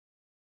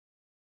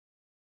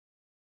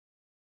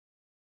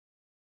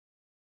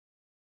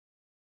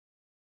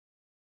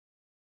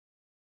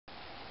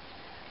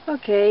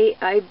Okay,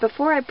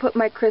 before I put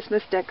my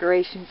Christmas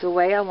decorations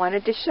away, I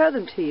wanted to show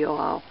them to you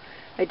all.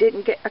 I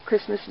didn't get a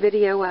Christmas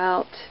video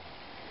out,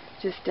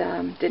 just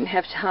didn't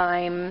have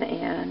time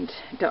and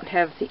don't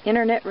have the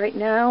internet right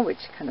now, which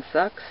kind of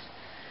sucks.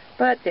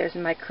 But there's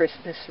my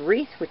Christmas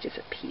wreath, which is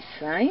a peace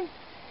sign.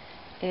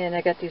 And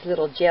I got these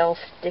little gel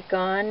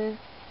stick-on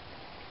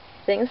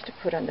things to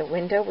put on the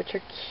window, which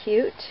are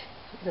cute.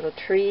 Little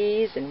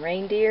trees and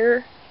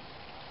reindeer.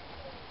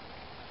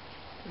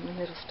 And the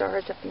little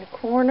stars up in the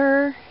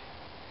corner.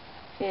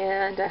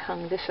 And I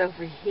hung this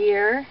over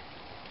here.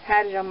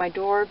 Had it on my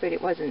door, but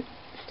it wasn't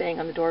staying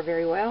on the door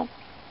very well.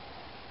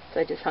 So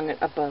I just hung it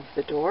above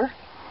the door.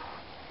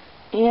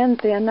 And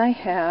then I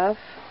have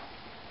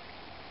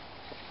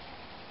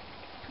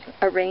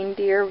a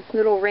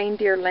little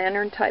reindeer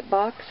lantern type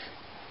box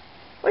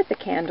with a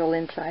candle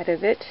inside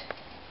of it.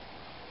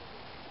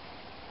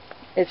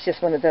 It's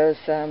just one of those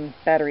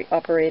battery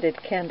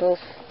operated candles,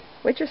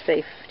 which are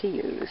safe to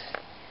use.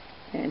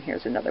 And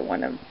here's another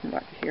one of them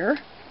right here.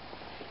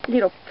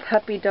 Little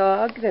puppy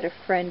dog that a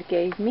friend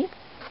gave me.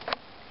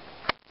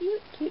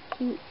 Cute, cute,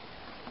 cute.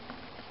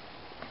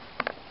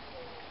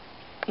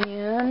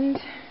 And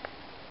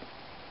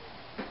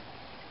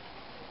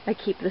I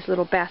keep this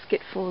little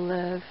basket full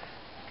of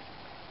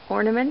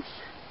ornaments,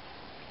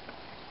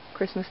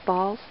 Christmas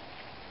balls.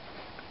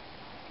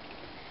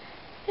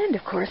 And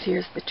of course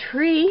here's the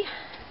tree,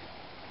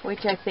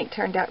 which I think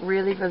turned out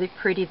really, really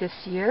pretty this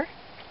year.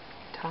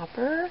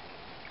 Topper.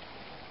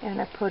 And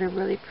I put a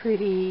really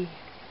pretty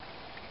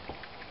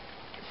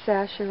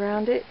sash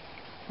around it,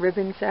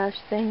 ribbon sash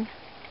thing.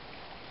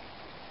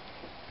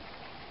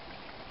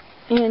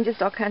 And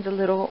just all kinds of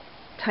little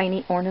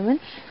tiny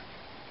ornaments.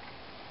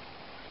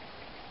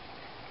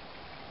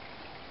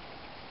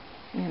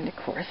 And of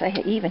course I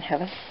even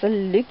have a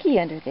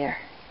saluki under there.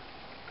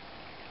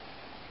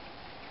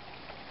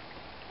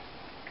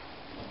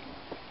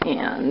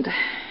 And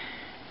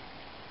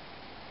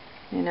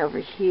over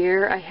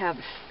here I have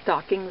a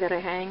stocking that I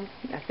hang.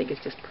 I think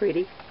it's just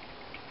pretty.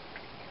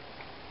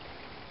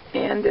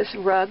 And this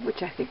rug,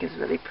 which I think is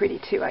really pretty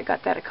too. I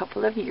got that a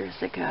couple of years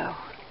ago.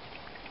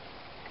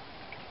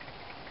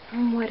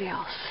 And what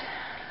else?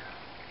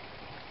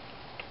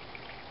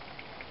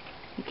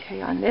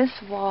 Okay, on this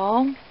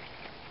wall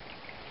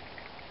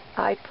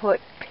I put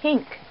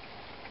pink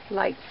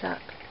lights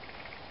up.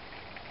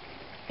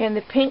 And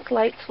the pink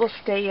lights will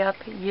stay up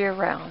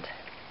year-round.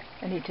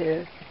 I need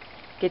to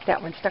get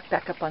that one stuck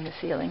back up on the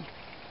ceiling.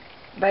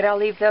 But I'll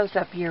leave those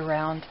up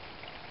year-round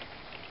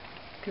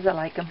because I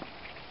like them.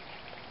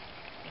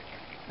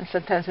 And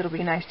sometimes it'll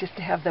be nice just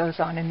to have those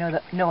on and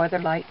no other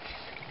lights.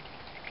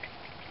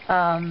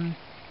 The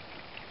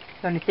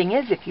only thing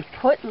is, if you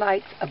put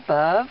lights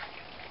above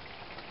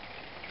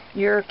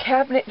your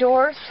cabinet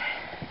doors,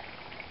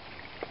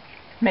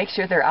 make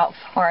sure they're out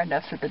far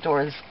enough so the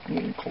doors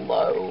can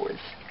close,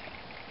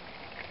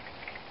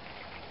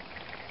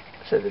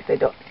 so that they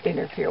don't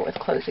interfere with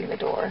closing the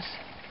doors.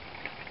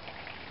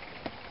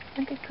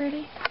 Aren't they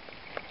pretty?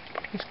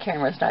 This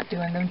camera's not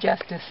doing them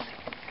justice,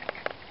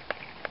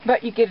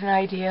 but you get an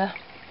idea.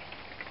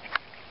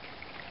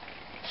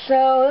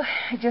 So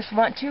I just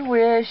want to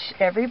wish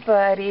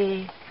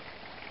everybody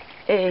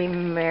a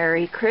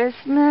Merry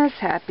Christmas,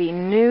 Happy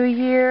New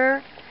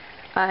Year.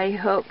 I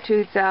hope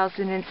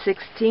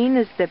 2016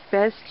 is the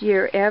best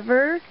year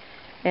ever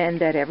and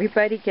that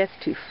everybody gets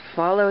to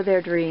follow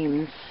their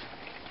dreams.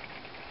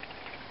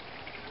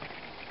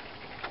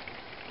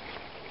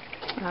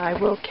 I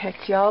will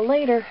catch y'all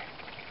later.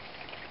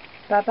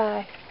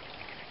 Bye-bye.